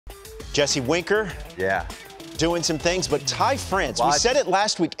Jesse Winker. Yeah. Doing some things, but Ty France, we said it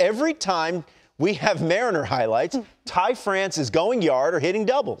last week, every time we have Mariner highlights, Ty France is going yard or hitting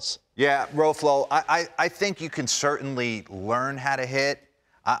doubles. Yeah, Roflo, I think you can certainly learn how to hit.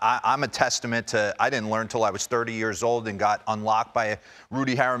 I'm a testament to, I didn't learn until I was 30 years old and got unlocked by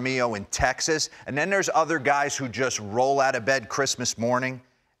Rudy Jaramillo in Texas. And then there's other guys who just roll out of bed Christmas morning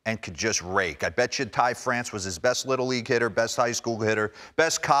and could just rake. I bet you Ty France was his best little league hitter, best high school hitter,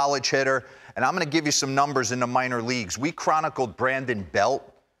 best college hitter. And I'm going to give you some numbers in the minor leagues. We chronicled Brandon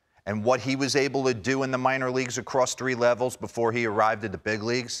Belt and what he was able to do in the minor leagues across 3 levels before he arrived at the big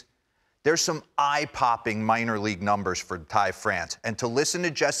leagues. There's some eye-popping minor league numbers for Ty France. And to listen to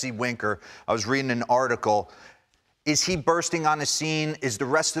Jesse Winker, I was reading an article. Is he bursting on the scene? Is the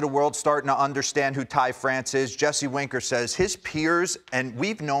rest of the world starting to understand who Ty France is? Jesse Winker says his peers, and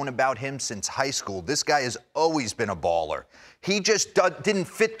we've known about him since high school, this guy has always been a baller. He just didn't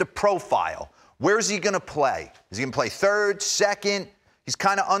fit the profile. Where's he going to play? Is he going to play third, second? He's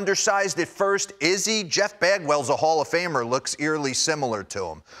kind of undersized at first. Is he? Jeff Bagwell's a Hall of Famer, looks eerily similar to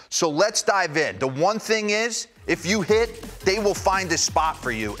him. So let's dive in. The one thing is, if you hit, they will find a spot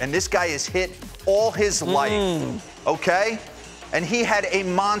for you. And this guy has hit all his life, okay? And he had a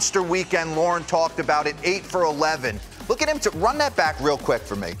monster weekend. Lauren talked about it, 8 for 11. Look at him, run that back real quick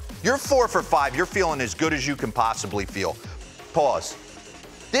for me. You're 4 for 5. You're feeling as good as you can possibly feel. Pause.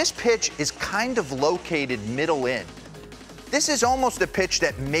 This pitch is kind of located middle in. This is almost a pitch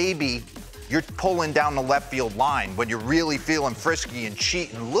that maybe you're pulling down the left field line when you're really feeling frisky and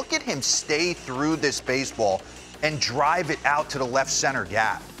cheating. Look at him stay through this baseball and drive it out to the left center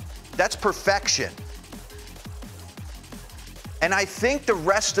gap. That's perfection. And I think the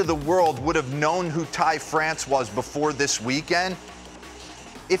rest of the world would have known who Ty France was before this weekend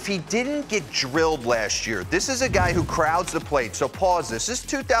if he didn't get drilled last year. This is a guy who crowds the plate. So pause this. This is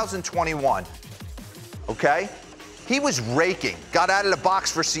 2021, okay? He was raking, got out of the box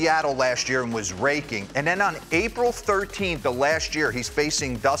for Seattle last year and was raking. And then on April 13th of last year, he's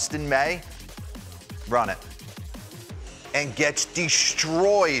facing Dustin May. Run it. And gets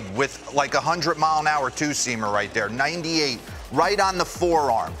destroyed with like 100-mile-an-hour two-seamer right there, 98, right on the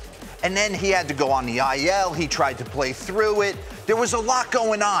forearm. And then he had to go on the IL. He tried to play through it. There was a lot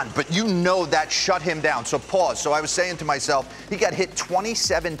going on, but you know that shut him down. So pause. So I was saying to myself, he got hit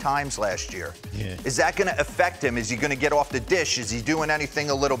 27 times last year. Yeah. Is that going to affect him? Is he going to get off the dish? Is he doing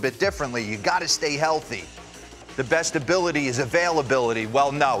anything a little bit differently? You got to stay healthy. The best ability is availability.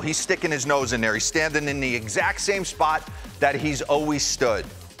 Well, no, he's sticking his nose in there. He's standing in the exact same spot that he's always stood.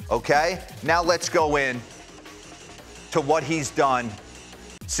 Okay? Now let's go in to what he's done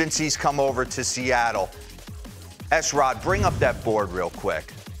since he's come over to Seattle. S-Rod, bring up that board real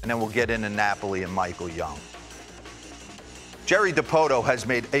quick, and then we'll get into Napoli and Michael Young. Jerry DePoto has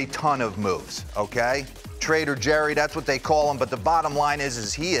made a ton of moves, okay? Trader Jerry, that's what they call him, but the bottom line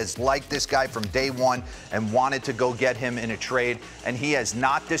is he has liked this guy from day one and wanted to go get him in a trade, and he has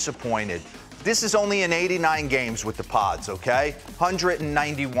not disappointed. This is only in 89 games with the Pods, okay?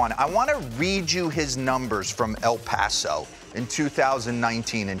 191. I want to read you his numbers from El Paso in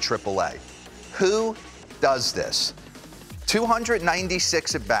 2019 in AAA. Who does this?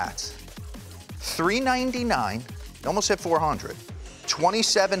 296 at-bats, 399, almost hit 400,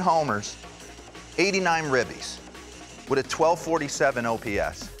 27 homers, 89 ribbies, with a 1247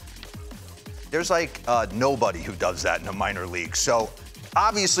 OPS. There's like nobody who does that in the minor league. So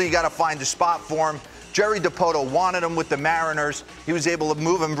obviously you got to find a spot for him. Jerry DePoto wanted him with the Mariners. He was able to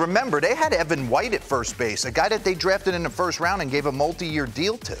move him. Remember, they had Evan White at first base, a guy that they drafted in the first round and gave a multi-year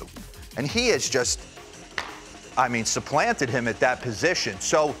deal to. And he has just, I mean, supplanted him at that position.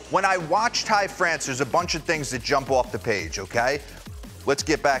 So when I watch Ty France, there's a bunch of things that jump off the page, okay? Let's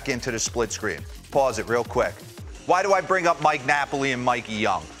get back into the split screen. Pause it real quick. Why do I bring up Mike Napoli and Mikey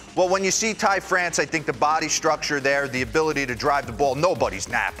Young? Well, when you see Ty France, I think the body structure there, the ability to drive the ball, nobody's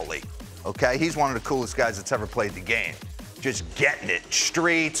Napoli, okay? He's one of the coolest guys that's ever played the game. Just getting it,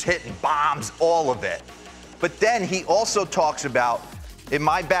 streets, hitting bombs, all of it. But then he also talks about, in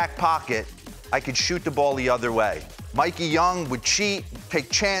my back pocket, I could shoot the ball the other way. Mikey Young would cheat, take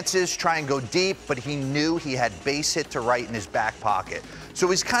chances, try and go deep, but he knew he had base hit to right in his back pocket. So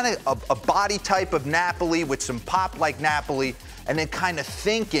he's kind of a body type of Napoli with some pop like Napoli, and then kind of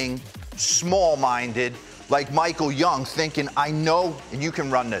thinking small-minded like Michael Young, thinking, I know, and you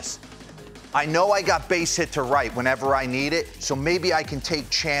can run this, I know I got base hit to right whenever I need it, so maybe I can take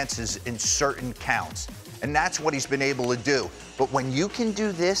chances in certain counts. And that's what he's been able to do. But when you can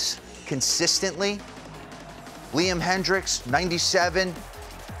do this consistently, Liam Hendricks, 97,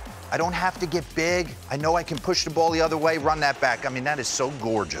 I don't have to get big. I know I can push the ball the other way, run that back. I mean, that is so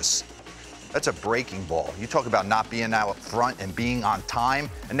gorgeous. That's a breaking ball. You talk about not being out front and being on time,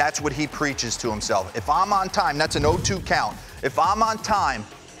 and that's what he preaches to himself. If I'm on time, that's an 0-2 count. If I'm on time,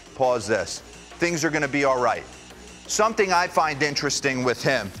 pause this, things are going to be all right. Something I find interesting with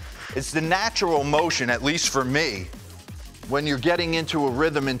him is the natural motion, at least for me, when you're getting into a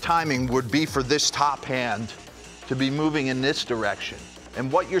rhythm and timing would be for this top hand to be moving in this direction. And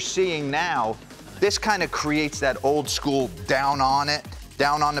what you're seeing now, this kind of creates that old school down on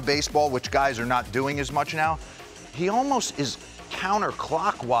the baseball, which guys are not doing as much now. He almost is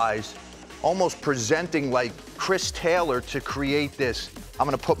counterclockwise, almost presenting like Chris Taylor to create this, I'm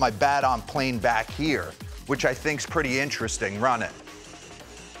gonna put my bat on plane back here, which I think's pretty interesting. Run it.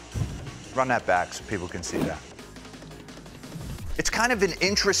 Run that back so people can see that. It's kind of an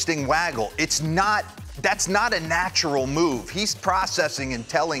interesting waggle. That's not a natural move. He's processing and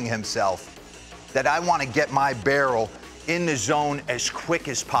telling himself that I want to get my barrel in the zone as quick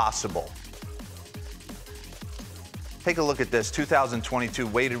as possible. Take a look at this, 2022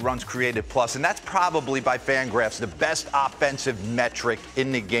 weighted runs created plus, and that's probably by Fangraphs the best offensive metric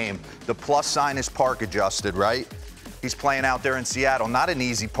in the game. The plus sign is park adjusted, right? He's playing out there in Seattle, not an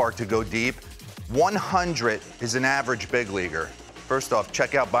easy park to go deep. 100 is an average big leaguer. First off,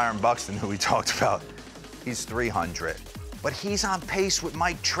 check out Byron Buxton, who we talked about. He's 300. But he's on pace with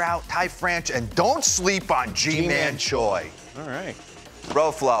Mike Trout, Ty France, and don't sleep on G-Man Choi. All right.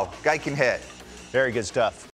 Bro flow, guy can hit. Very good stuff.